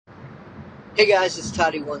Hey guys, it's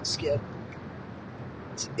Toddie1Skip.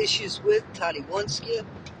 It's Issues with Toddie1Skip.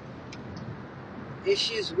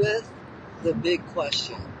 Issues with the big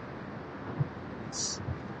question.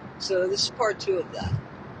 So this is part 2 of that.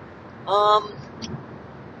 I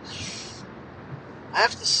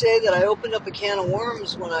have to say that I opened up a can of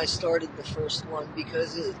worms when I started the first one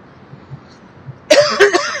because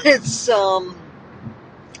it's some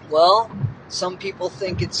people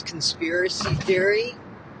think it's conspiracy theory.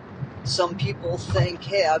 Some people think,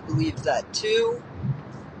 hey, I believe that too.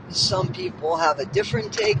 Some people have a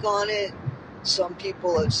different take on it. Some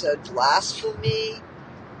people have said blasphemy.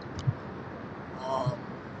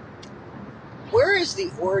 Where is the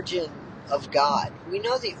origin of God? We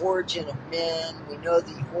know the origin of man. We know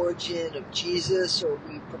the origin of Jesus, or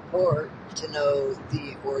we purport to know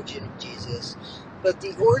the origin of Jesus. But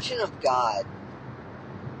the origin of God,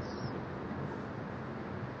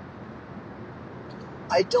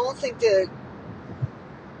 I don't think that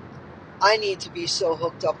I need to be so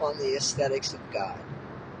hooked up on the aesthetics of God.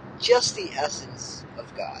 Just the essence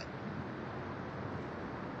of God.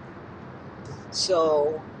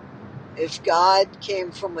 So, if God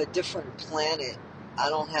came from a different planet, I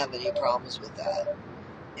don't have any problems with that.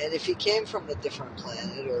 And if he came from a different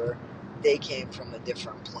planet, or they came from a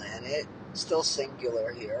different planet, still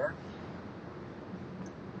singular here,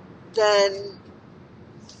 then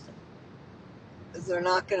they're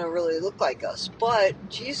not going to really look like us. But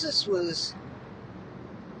Jesus was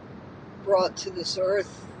brought to this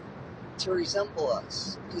earth to resemble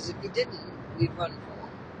us. Because if he didn't, we'd run from him.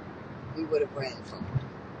 We would have ran from him.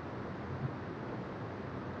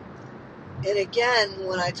 And again,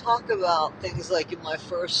 when I talk about things like in my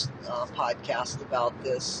first podcast about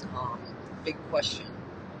this big question,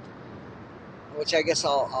 which I guess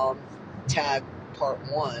I'll tag part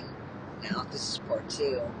 1 now, this is part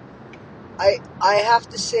 2. I have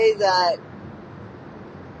to say that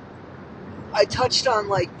I touched on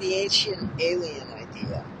like the ancient alien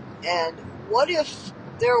idea, and what if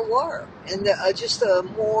there were, and just a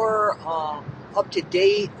more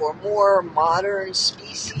up-to-date or more modern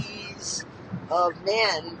species of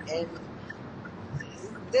man, and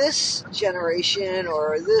this generation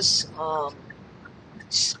or this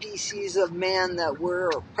species of man that we're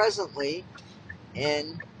presently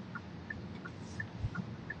in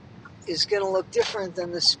is going to look different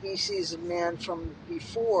than the species of man from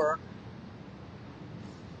before.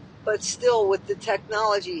 But still, with the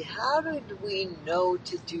technology, how did we know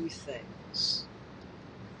to do things?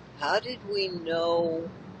 How did we know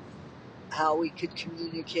how we could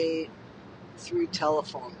communicate through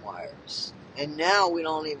telephone wires? And now we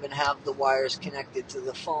don't even have the wires connected to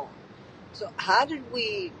the phone. So how did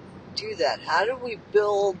we do that? How did we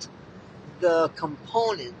build the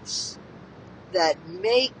components that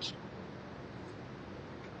make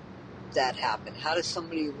that happen? How does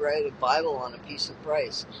somebody write a Bible on a piece of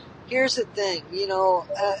rice? Here's the thing,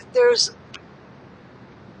 there's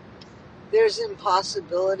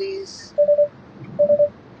impossibilities,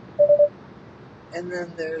 and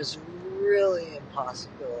then there's really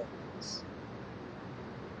impossibilities.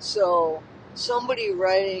 So somebody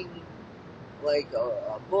writing like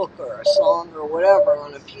a book or a song or whatever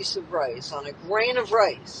on a piece of rice, on a grain of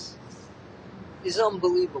rice, is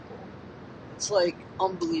unbelievable. It's like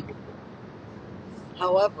unbelievable.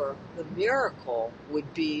 However, the miracle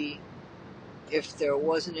would be if there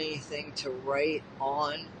wasn't anything to write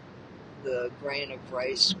on the grain of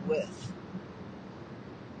rice with.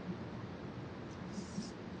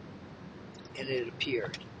 And it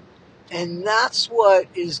appeared. And that's what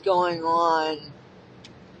is going on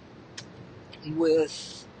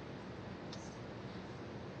with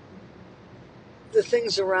the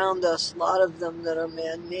things around us, a lot of them that are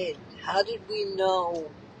man-made. How did we know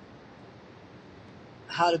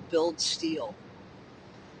how to build steel?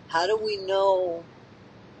 How do we know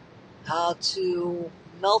how to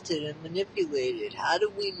melt it and manipulate it? How do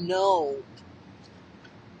we know?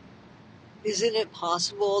 Isn't it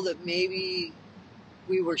possible that maybe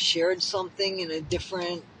we were shared something in a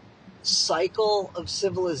different cycle of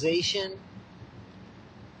civilization,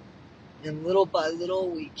 and little by little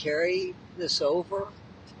we carry this over?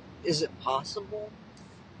 Is it possible?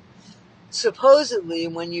 Supposedly,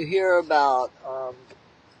 when you hear about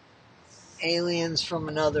aliens from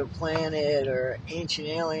another planet or ancient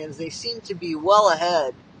aliens, they seem to be well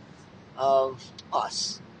ahead of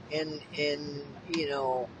us in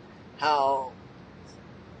how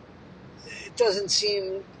it doesn't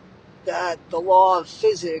seem that the law of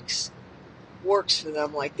physics works for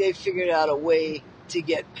them. Like they figured out a way to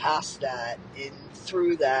get past that and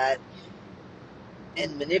through that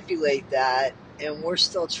and manipulate that and we're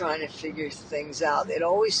still trying to figure things out. It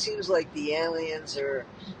always seems like the aliens are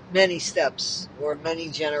many steps or many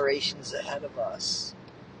generations ahead of us.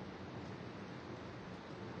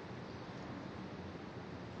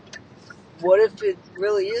 What if it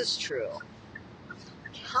really is true?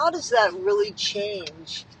 How does that really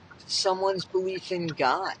change someone's belief in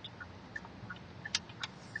God?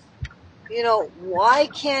 You know, why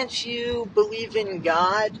can't you believe in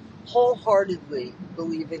God, wholeheartedly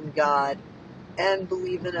believe in God, and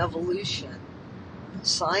believe in evolution?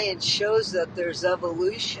 Science shows that there's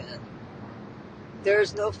evolution.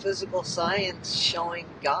 There's no physical science showing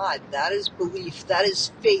God. That is belief. That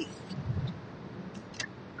is faith.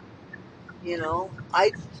 You know,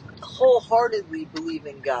 I wholeheartedly believe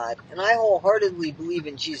in God, and I wholeheartedly believe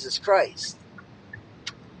in Jesus Christ.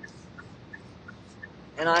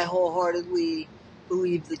 And I wholeheartedly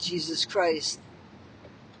believe that Jesus Christ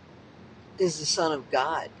is the Son of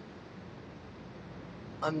God.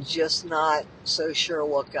 I'm just not so sure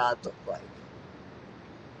what God looked like.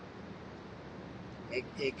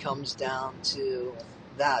 It comes down to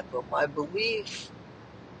that. But my belief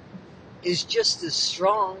is just as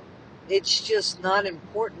strong. It's just not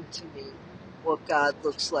important to me what God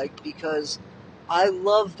looks like, because I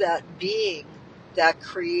love that being, that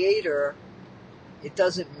creator. It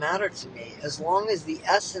doesn't matter to me. As long as the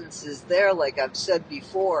essence is there, like I've said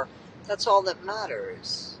before, that's all that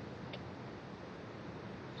matters.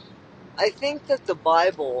 I think that the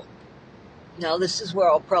Bible, now this is where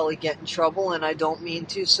I'll probably get in trouble, and I don't mean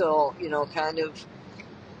to, so, kind of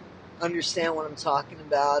understand what I'm talking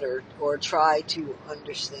about, or try to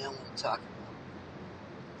understand what I'm talking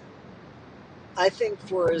about. I think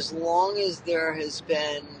for as long as there has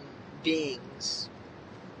been beings,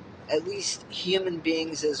 at least human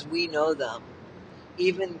beings as we know them,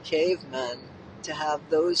 even cavemen, to have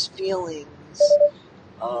those feelings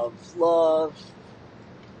of love,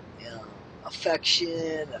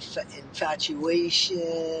 affection,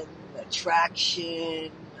 infatuation,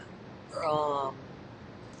 attraction,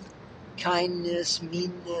 kindness,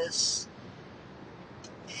 meanness,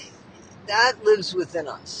 that lives within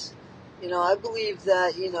us. I believe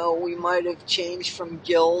that, we might have changed from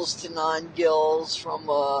gills to non-gills, from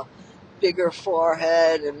a bigger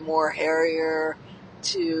forehead and more hairier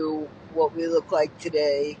to what we look like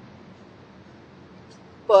today.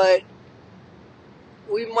 But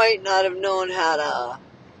we might not have known how to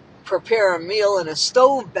prepare a meal in a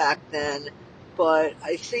stove back then, but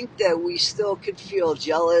I think that we still could feel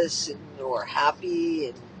jealous or happy,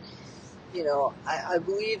 and I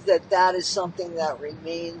believe that is something that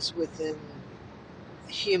remains within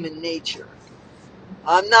human nature.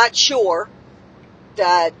 I'm not sure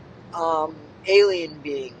that alien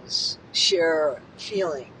beings share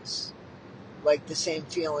feelings, like the same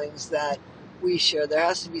feelings that we share. There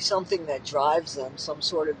has to be something that drives them, some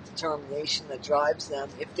sort of determination that drives them,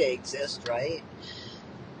 if they exist, right?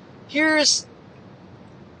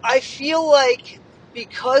 I feel like,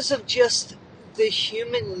 because of just the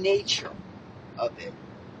human nature of it,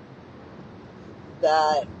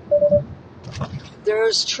 that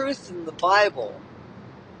there's truth in the Bible,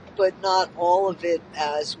 but not all of it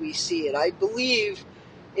as we see it. I believe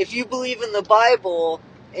if you believe in the Bible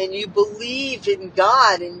and you believe in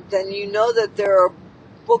God, and then you know that there are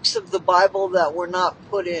books of the Bible that were not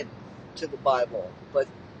put in to the Bible, but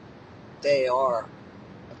they are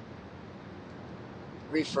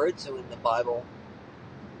referred to in the Bible,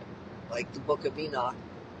 like the book of Enoch,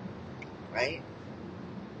 right?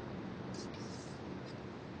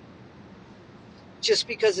 Just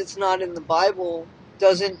because it's not in the Bible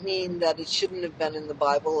doesn't mean that it shouldn't have been in the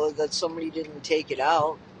Bible, or that somebody didn't take it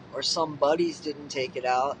out, or some buddies didn't take it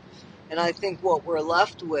out. And I think what we're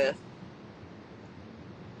left with,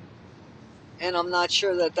 and I'm not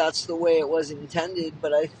sure that that's the way it was intended,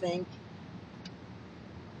 but I think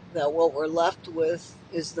that what we're left with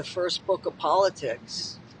is the first book of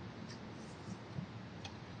politics,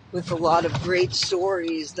 with a lot of great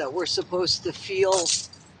stories that we're supposed to feel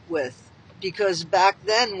with. Because back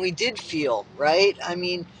then we did feel, right? I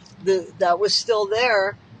mean, that was still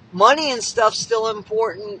there. Money and stuff's still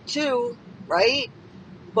important too, right?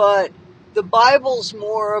 But the Bible's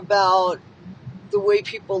more about the way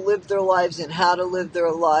people live their lives and how to live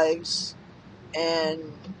their lives. And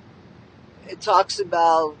it talks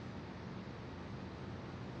about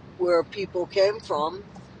where people came from.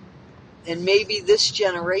 And maybe this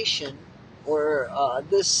generation, or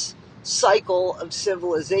this cycle of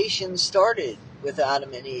civilization, started with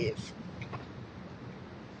Adam and Eve.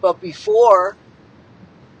 But before,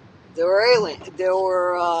 there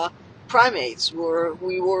were primates.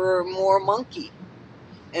 We were more monkey.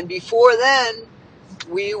 And before then,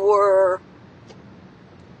 we were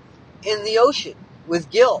in the ocean with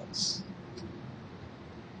gills.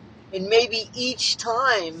 And maybe each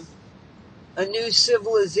time a new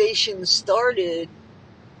civilization started,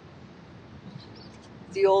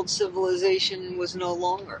 the old civilization was no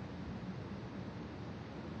longer.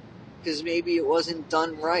 Because maybe it wasn't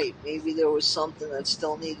done right. Maybe there was something that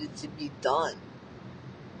still needed to be done.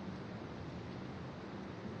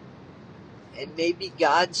 And maybe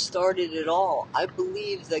God started it all. I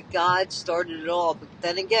believe that God started it all. But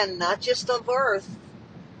then again, not just of Earth,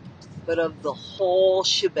 but of the whole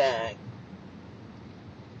shebang.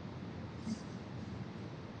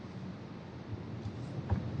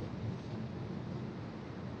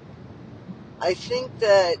 I think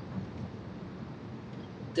that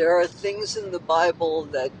there are things in the Bible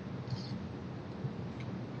that,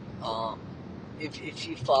 if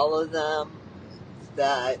you follow them,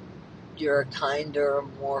 that you're a kinder,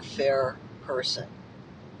 more fair person.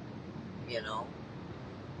 You know?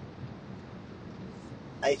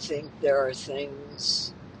 I think there are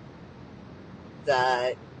things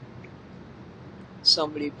that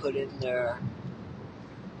somebody put in there,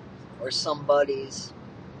 or somebody's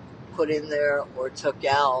put in there or took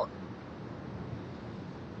out,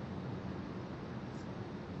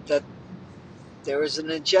 that there is an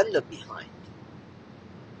agenda behind.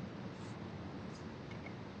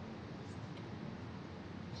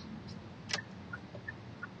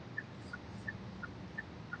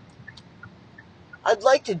 I'd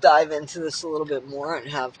like to dive into this a little bit more and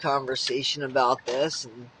have conversation about this,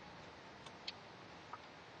 and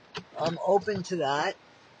I'm open to that.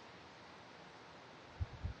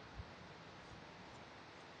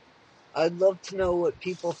 I'd love to know what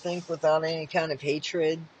people think without any kind of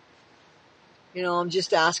hatred. You know, I'm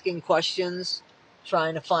just asking questions,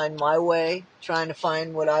 trying to find my way, trying to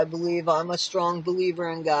find what I believe. I'm a strong believer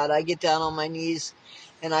in God. I get down on my knees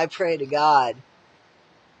and I pray to God.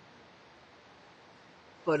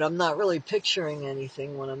 But I'm not really picturing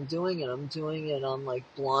anything when I'm doing it. I'm doing it on like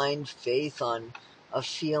blind faith, on a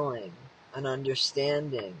feeling, an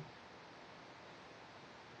understanding,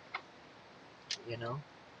 you know?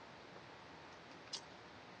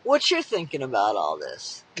 What you're thinking about all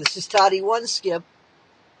this? This is Toddie1Skip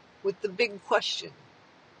with the big question.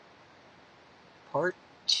 Part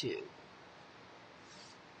 2.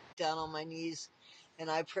 Down on my knees and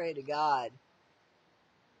I pray to God.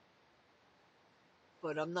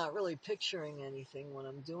 But I'm not really picturing anything when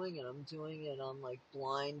I'm doing it. I'm doing it on like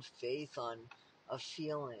blind faith, on a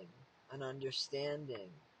feeling, an understanding,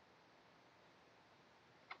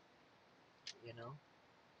 you know?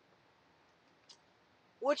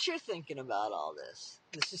 What you're thinking about all this?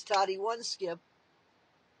 This is Toddie1Skip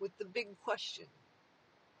with the big question.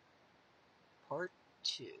 Part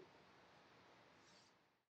 2.